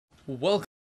Welcome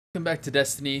back to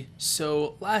Destiny.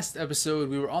 So last episode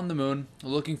we were on the moon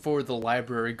looking for the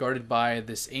library guarded by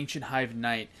this ancient Hive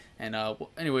knight, and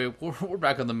anyway we're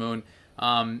back on the moon.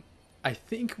 I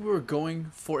think we were going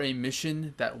for a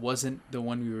mission that wasn't the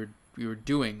one we were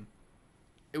doing.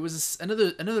 It was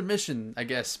another mission, I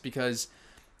guess, because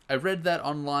I read that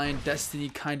online Destiny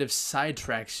kind of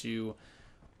sidetracks you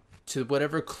to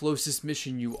whatever closest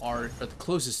mission you are the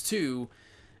closest to.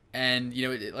 And, you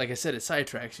know, like I said, it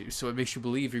sidetracks you. So it makes you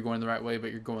believe you're going the right way,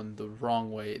 but you're going the wrong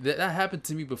way. That happened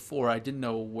to me before. I didn't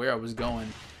know where I was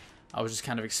going. I was just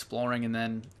kind of exploring, and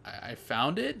then I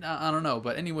found it. I don't know.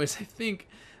 But anyways, I think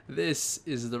this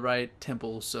is the right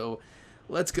temple. So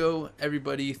let's go,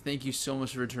 everybody. Thank you so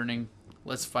much for returning.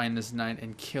 Let's find this knight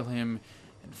and kill him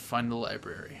and find the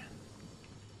library.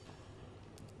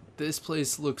 This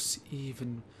place looks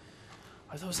even...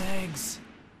 Are those eggs?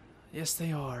 Yes,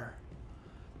 they are.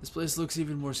 This place looks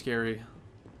even more scary.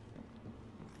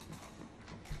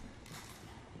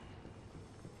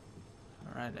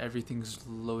 Alright, everything's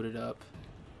loaded up.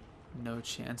 No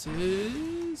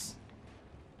chances.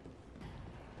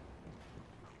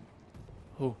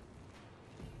 Oh.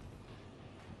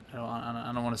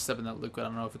 I don't want to step in that liquid. I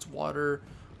don't know if it's water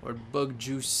or bug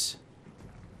juice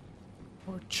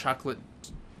or chocolate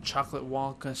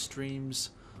Wonka streams,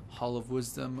 Hall of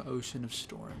Wisdom, Ocean of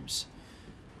Storms.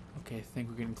 Okay, I think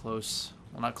we're getting close.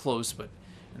 Well, not close, but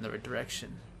in the right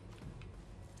direction.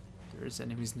 There's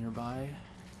enemies nearby.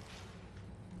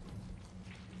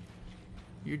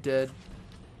 You're dead.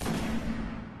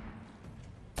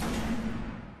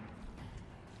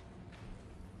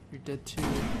 You're dead too.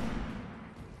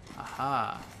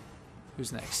 Aha.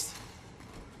 Who's next?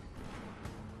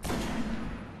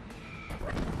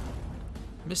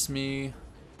 Miss me.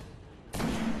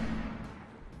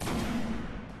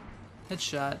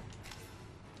 Headshot.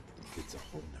 It's a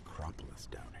whole necropolis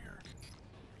down here.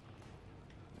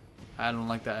 I don't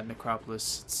like that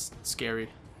necropolis. It's scary.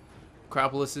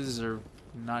 Necropolises are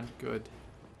not good.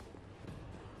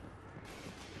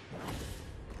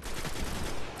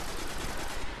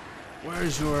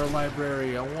 Where's your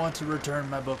library? I want to return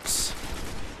my books.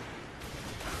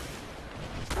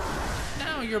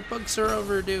 No, your books are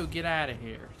overdue. Get out of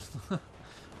here.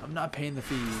 I'm not paying the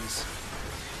fees.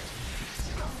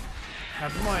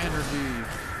 Have my energy.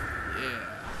 Yeah.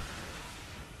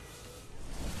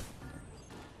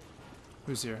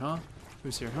 Who's here, huh?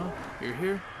 Who's here, huh? You're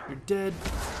here? You're dead.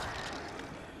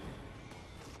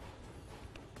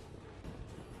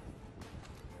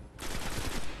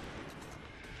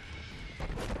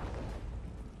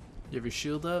 You have your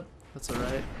shield up? That's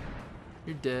alright.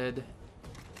 You're dead.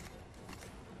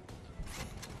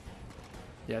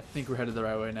 Yeah, I think we're headed the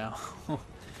right way now.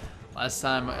 Last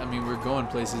time, I mean, we're going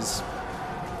places.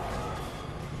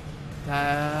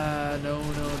 No,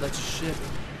 that's a ship.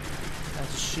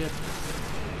 That's a ship.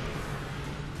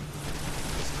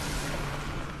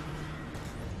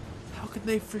 How could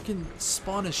they freaking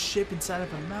spawn a ship inside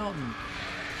of a mountain?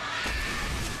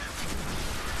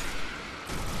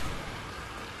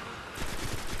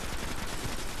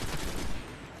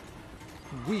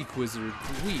 Weak, wizard.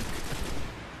 Weak.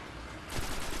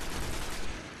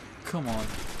 Come on.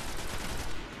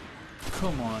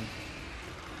 Come on.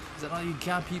 Is that all you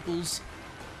got, peoples?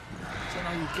 Is that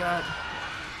all you got?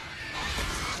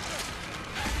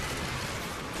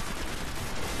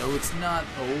 No, it's not.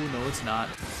 Oh, no, it's not.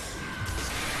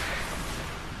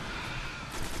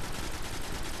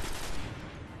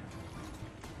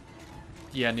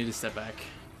 Yeah, I need to step back.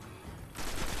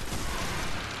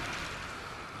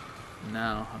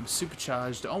 Now, I'm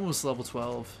supercharged, almost level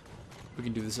 12. We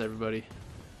can do this, everybody.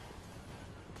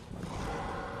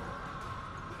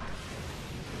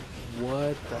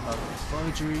 What the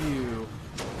fudge are you?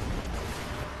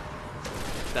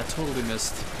 That totally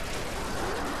missed.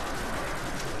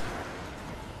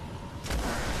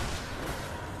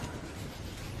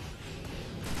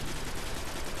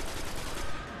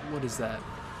 What is that?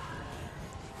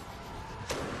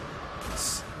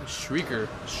 It's a shrieker.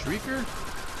 Shrieker?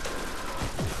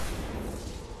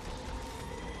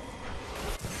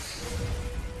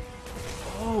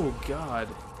 Oh God.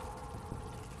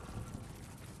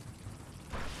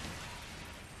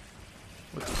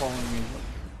 What's following me?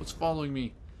 What's following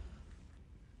me?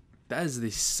 That is the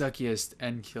suckiest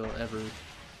end kill ever.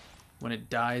 When it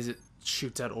dies, it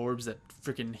shoots out orbs that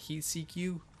freaking heat seek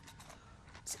you.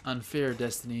 It's unfair,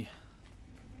 Destiny.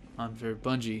 Unfair,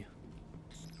 Bungie.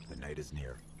 The night is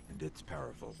near, and it's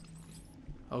powerful.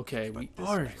 Okay, But we this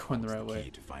are knight going the holds right way.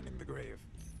 key to finding the grave.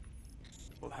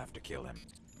 We'll have to kill him.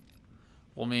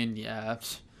 Well, I mean, yeah.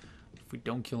 If we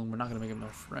don't kill him, we're not gonna make him no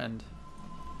friend.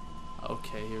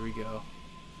 Okay, here we go.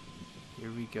 Here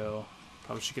we go.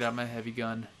 Probably should get out my heavy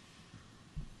gun.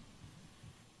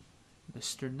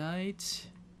 Mr. Knight.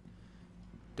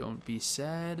 Don't be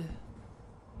sad.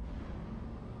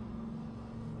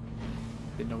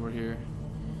 They know we're here.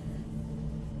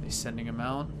 They sending him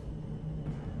out.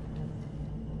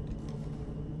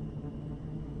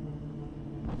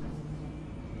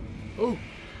 Oh!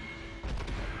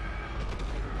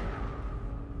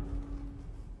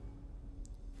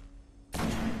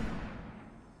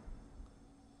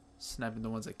 Sniping the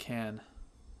ones I can.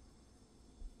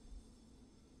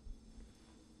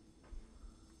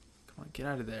 Come on, get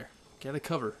out of there. Get out of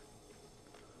cover.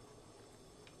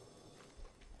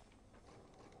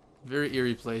 Very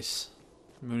eerie place.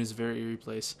 The moon is a very eerie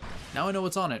place. Now I know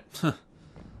what's on it.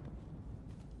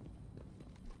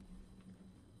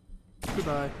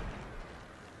 Goodbye.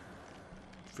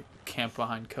 Freak camp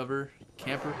behind cover.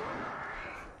 Camper.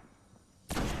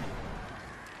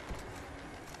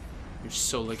 You're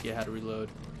so lucky I had to reload.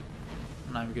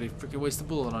 I'm not even gonna freaking waste a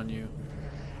bullet on you.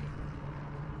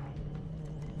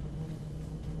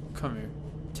 Come here.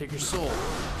 Take your soul.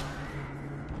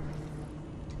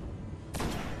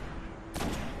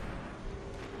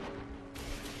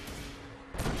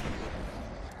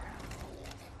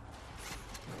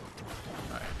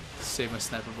 Alright. Save my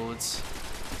sniper bullets.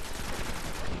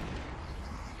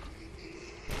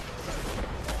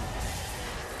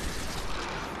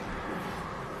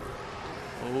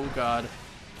 Oh god.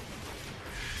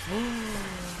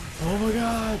 Oh my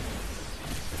god.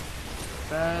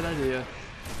 Bad idea.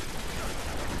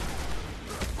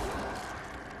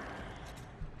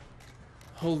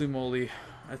 Holy moly.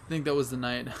 I think that was the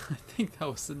night. I think that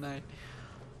was the night.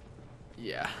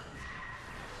 Yeah.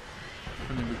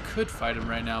 I mean, we could fight him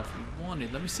right now if we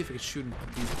wanted. Let me see if I can shoot him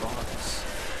with these bottles.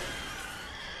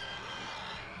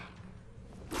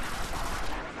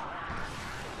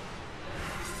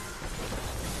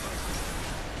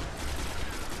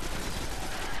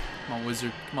 Come on,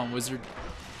 wizard. Come on, wizard.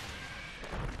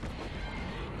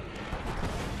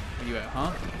 Where you at,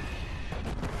 huh?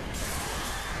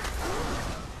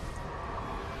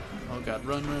 Oh god,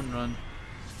 run, run, run.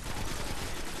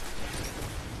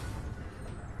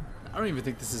 I don't even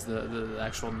think this is the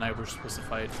actual knight we're supposed to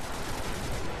fight.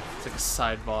 It's like a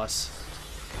side boss.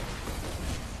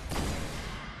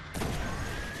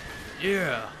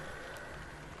 Yeah!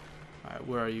 Alright,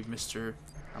 where are you, mister?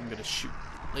 I'm gonna shoot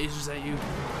lasers at you.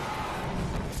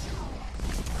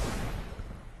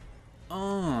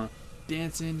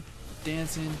 Dancing,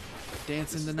 dancing,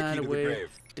 dancing the night away.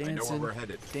 Dancing,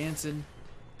 dancing.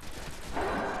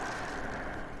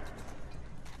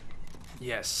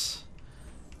 Yes.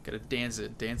 Gotta dance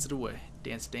it away.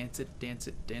 Dance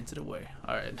it away.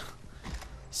 Alright.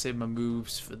 Save my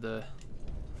moves for the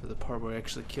part where I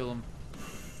actually kill him.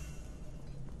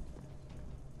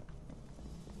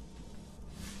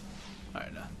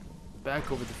 Alright, now.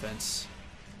 Back over the fence.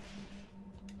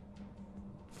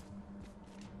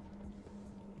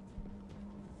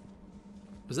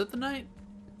 Was that the night?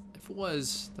 If it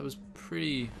was, that was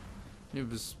pretty... It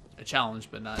was a challenge,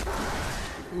 but not...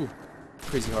 Ooh,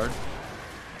 crazy hard.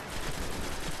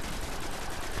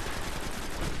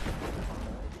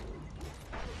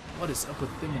 What is up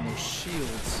with them and their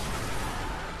shields?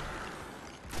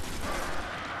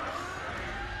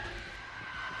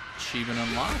 Achievement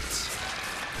unlocked?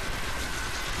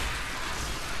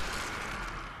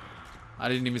 I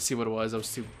didn't even see what it was. I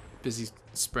was too busy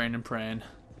spraying and praying.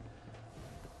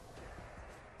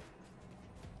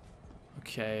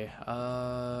 Okay,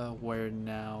 where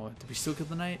now? Did we still kill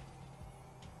the knight?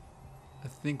 I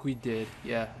think we did.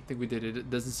 Yeah, I think we did. It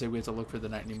doesn't say we have to look for the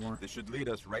knight anymore. This should lead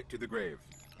us right to the grave.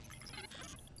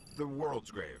 The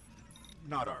world's grave,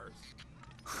 not ours.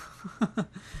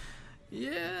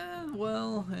 Yeah,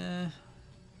 well,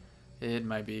 it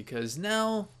might be, because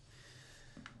now...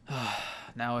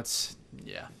 now it's...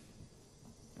 yeah.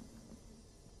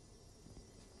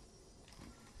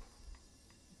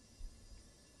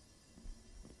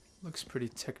 Looks pretty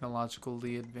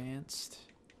technologically advanced.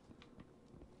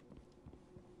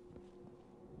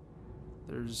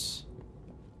 There's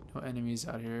no enemies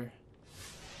out here.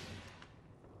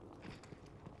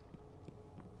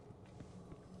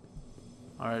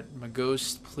 Alright, my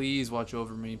ghost, please watch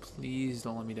over me. Please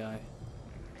don't let me die.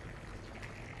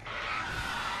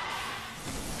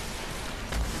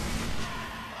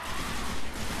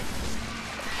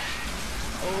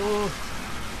 Oh!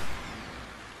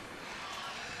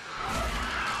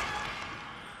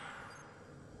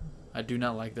 I do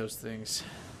not like those things.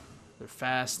 They're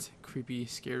fast, creepy,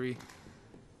 scary.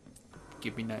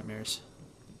 Give me nightmares.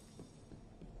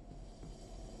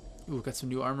 Ooh, got some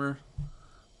new armor.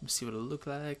 Let's see what it'll look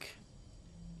like.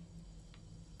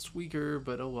 It's weaker,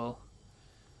 but oh well.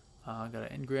 Got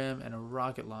an engram and a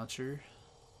rocket launcher.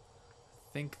 I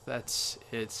think that's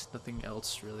it. Nothing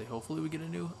else really. Hopefully we get a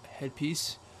new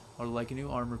headpiece or like a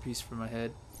new armor piece for my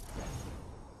head.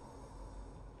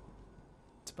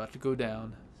 It's about to go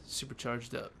down.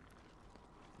 Supercharged up.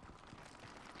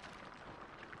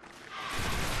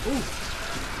 Ooh!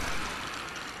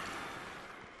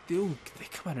 Dude, they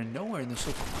come out of nowhere and they're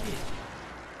so quiet.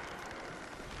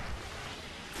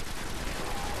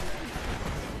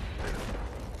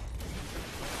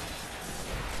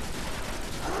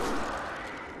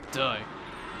 Die.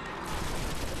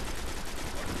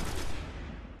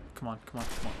 Come on, come on,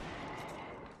 come on.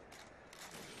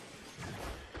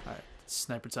 Alright,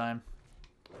 sniper time.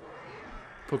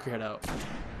 Poke your head out.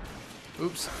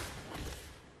 Oops.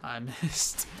 I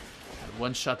missed. Had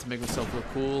one shot to make myself look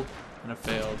cool, and I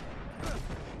failed.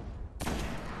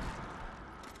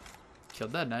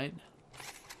 Killed that knight.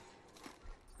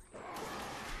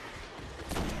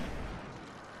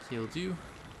 Healed you.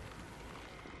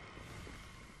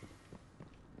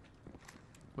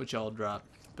 Which I'll drop.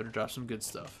 Better drop some good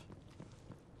stuff.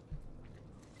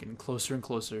 Getting closer and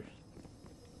closer.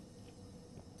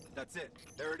 That's it.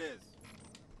 There it is.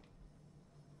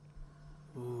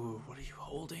 Ooh, what are you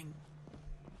holding?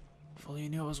 If only you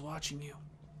knew I was watching you.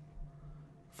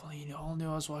 If only you all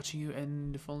knew I was watching you,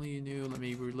 and if only you knew. Let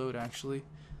me reload, actually.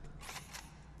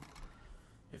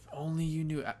 If only you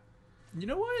knew. You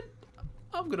know what?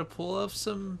 I'm gonna pull up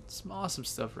some awesome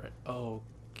stuff, right? Oh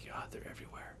God, they're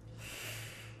everywhere.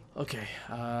 Okay,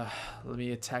 let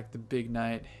me attack the big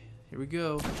knight. Here we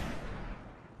go.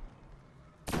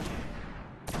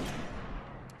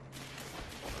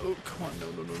 Oh, come on.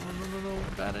 No, no, no, no, no, no, no.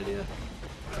 Bad idea.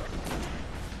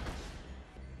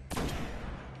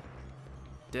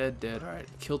 Dead, dead. Alright,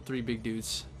 killed 3 big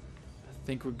dudes. I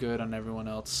think we're good on everyone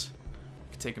else.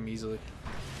 We can take them easily.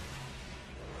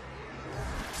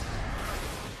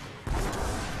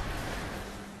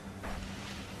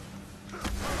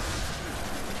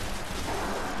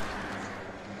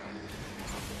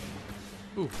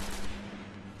 Ooh.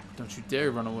 Don't you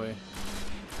dare run away.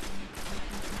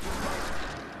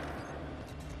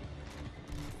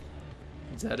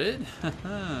 Is that it? It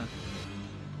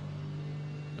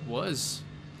was.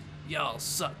 Y'all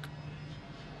suck.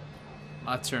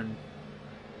 My turn.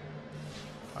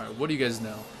 Alright, what do you guys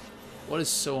know? What is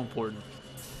so important?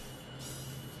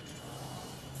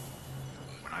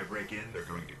 When I break in, they're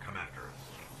going to come after us.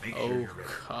 Make sure Oh you're ready.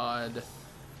 God.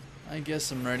 I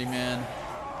guess I'm ready, man.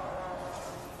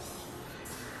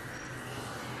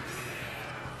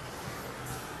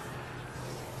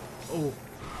 Oh.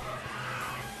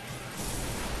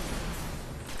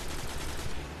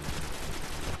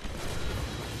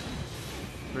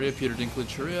 Hurry up, Peter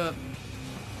Dinklage, hurry up.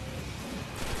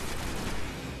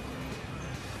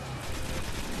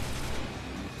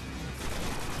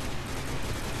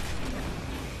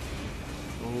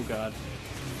 Oh God.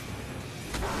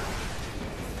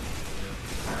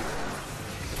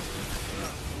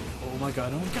 Oh my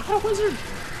God, oh my God, a wizard!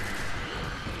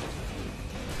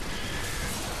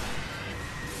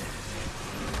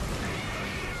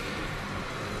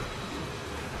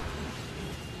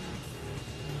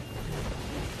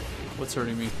 What's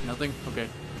hurting me? Nothing? Okay.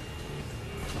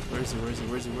 Where is he? Where is he?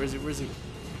 Where is he? Where is he? Where is he?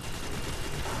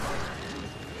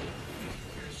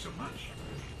 There's so much.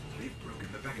 They've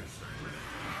broken the Beaconstar limit.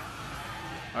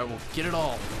 Alright, well, get it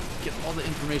all. Get all the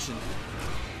information.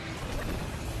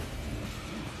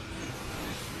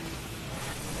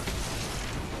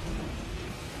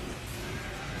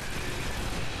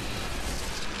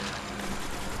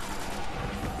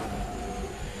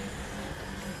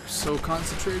 So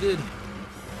concentrated.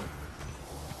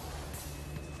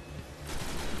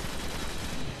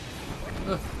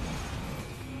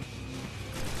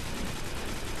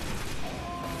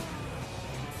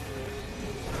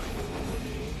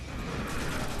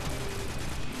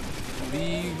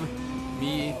 Leave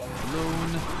me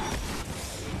alone.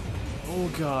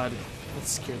 Oh God, that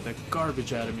scared the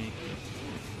garbage out of me.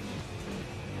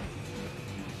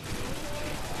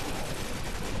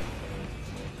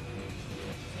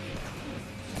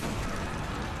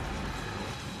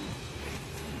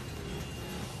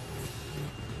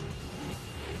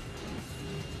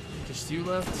 Just you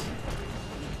left?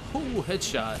 Oh,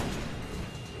 headshot.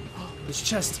 This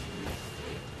chest.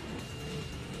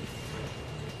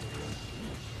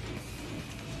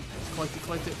 Collect it,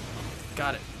 collect it.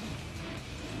 Got it.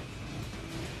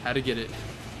 How to get it.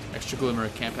 Extra glimmer,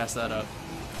 can't pass that up.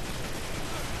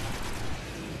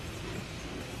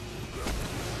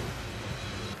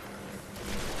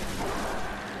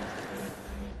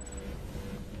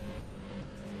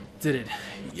 Did it.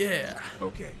 Yeah.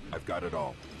 Okay, I've got it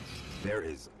all. There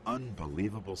is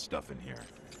unbelievable stuff in here.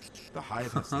 The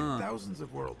Hive has seen thousands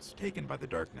of worlds taken by the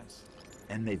darkness,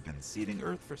 and they've been seeding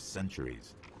Earth for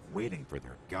centuries, waiting for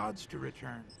their gods to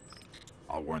return.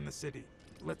 I'll warn the city.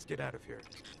 Let's get out of here.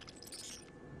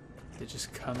 They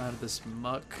just come out of this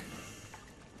muck.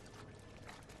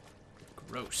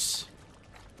 Gross.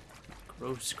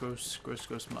 Gross, gross, gross,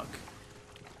 gross muck.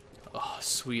 Oh,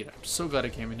 sweet. I'm so glad I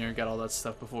came in here and got all that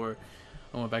stuff before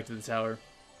I went back to the tower.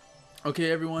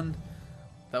 Okay, everyone.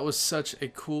 That was such a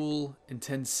cool,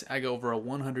 intense, I got over a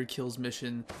 100 kills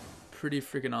mission. Pretty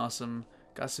freaking awesome.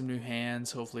 Got some new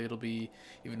hands. Hopefully it'll be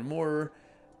even more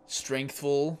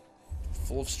strengthful.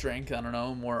 Full of strength. I don't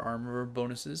know. More armor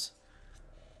bonuses.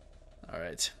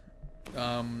 Alright.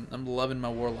 I'm loving my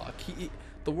Warlock.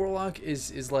 The Warlock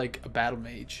is like a battle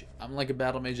mage. I'm like a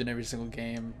battle mage in every single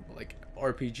game. Like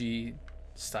RPG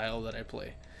style that I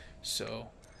play. So,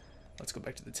 let's go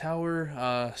back to the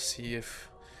tower. See if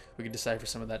we can decipher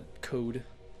some of that code.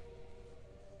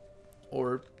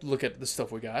 Or look at the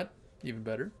stuff we got. Even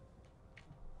better.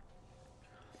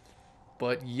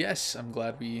 But yes, I'm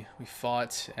glad we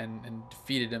fought and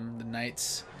defeated him. The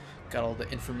knights got all the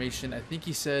information. I think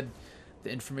he said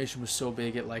the information was so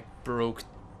big it like broke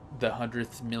the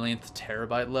 100th millionth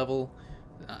terabyte level.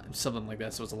 Something like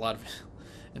that, so it's a lot of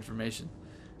information.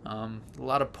 A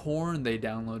lot of porn they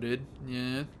downloaded.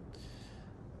 Yeah.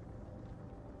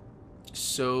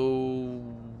 So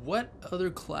what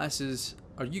other classes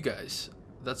are you guys?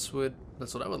 That's what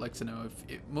I would like to know.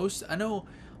 I know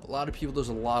a lot of people, there's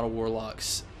a lot of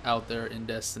warlocks out there in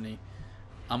Destiny.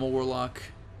 I'm a warlock.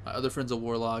 My other friend's a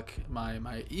warlock.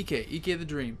 My EK the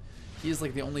Dream. He is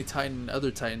like the only other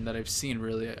Titan that I've seen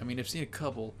really. I mean, I've seen a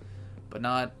couple, but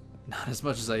not as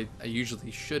much as I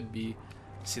usually should be.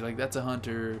 See, like that's a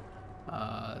hunter.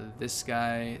 This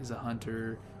guy is a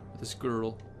hunter. This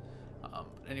girl.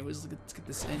 Anyways, let's get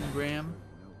this engram.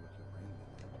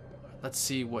 Let's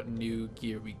see what new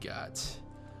gear we got.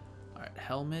 Alright,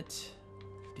 helmet.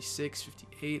 56,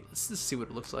 58. Let's just see what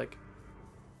it looks like.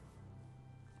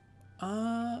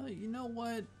 You know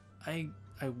what? I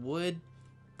would,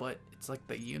 but it's like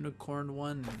the unicorn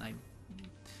one, and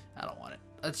I don't want it.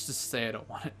 Let's just say I don't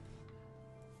want it.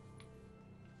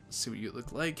 Let's see what you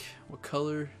look like. What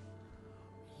color?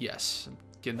 Yes, I'm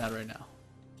getting that right now.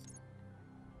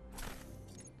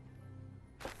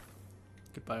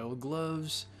 Goodbye old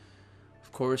gloves.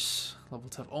 Of course, level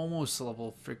 10, almost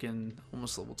level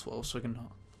 12, so I can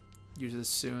use this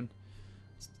soon.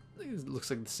 I think it looks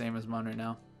like the same as mine right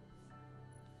now.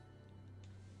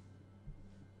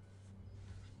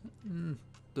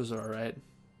 Those are alright. I'm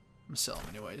gonna sell them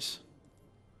anyways.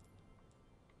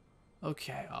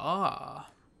 Okay,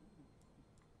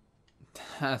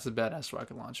 that's a badass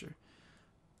rocket launcher.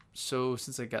 So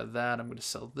since I got that, I'm gonna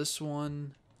sell this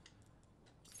one.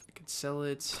 If I could sell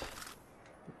it.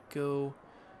 Go.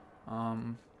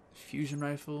 Fusion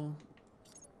rifle.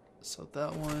 Sell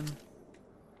that one.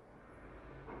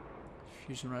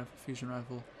 Fusion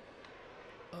rifle.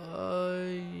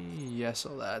 Yeah,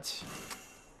 sell that.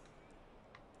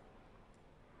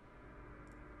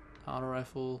 Auto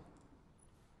rifle.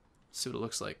 See what it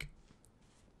looks like.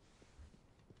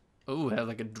 Oh, it had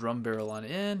like a drum barrel on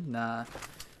it. Nah,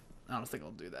 I don't think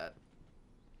I'll do that.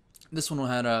 This one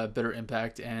had a better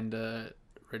impact and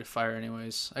rate of fire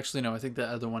anyways. Actually, no, I think the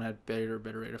other one had better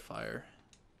rate of fire.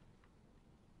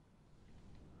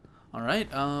 Alright,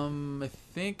 I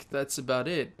think that's about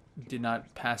it. Did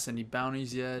not pass any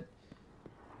bounties yet.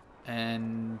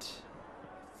 And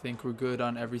I think we're good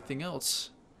on everything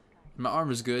else. My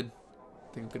armor's good.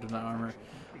 I think I'm good with my armor.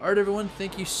 Alright everyone,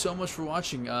 thank you so much for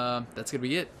watching. That's gonna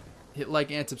be it. Hit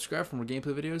like and subscribe for more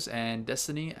gameplay videos and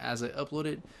Destiny as I upload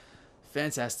it.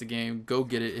 Fantastic game. Go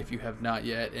get it if you have not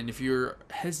yet. And if you're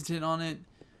hesitant on it,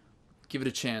 give it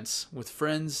a chance. With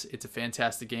friends, it's a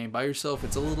fantastic game. By yourself,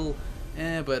 it's a little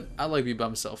but I like being by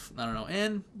myself. I don't know.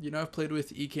 And, you know, I've played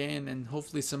with EK and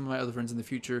hopefully some of my other friends in the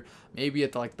future. Maybe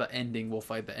at the ending, we'll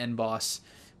fight the end boss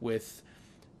with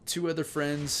 2 other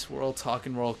friends. We're all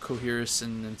talking, we're all coherent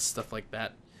and stuff like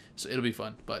that. So it'll be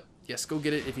fun. But yes, go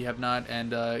get it if you have not.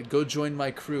 And go join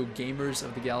my crew, Gamers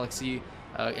of the Galaxy.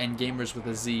 And Gamers with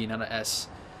a Z, not a S.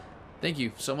 Thank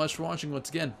you so much for watching once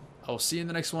again. I'll see you in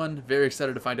the next one. Very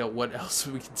excited to find out what else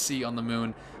we can see on the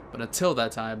moon. But until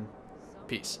that time,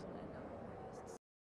 peace.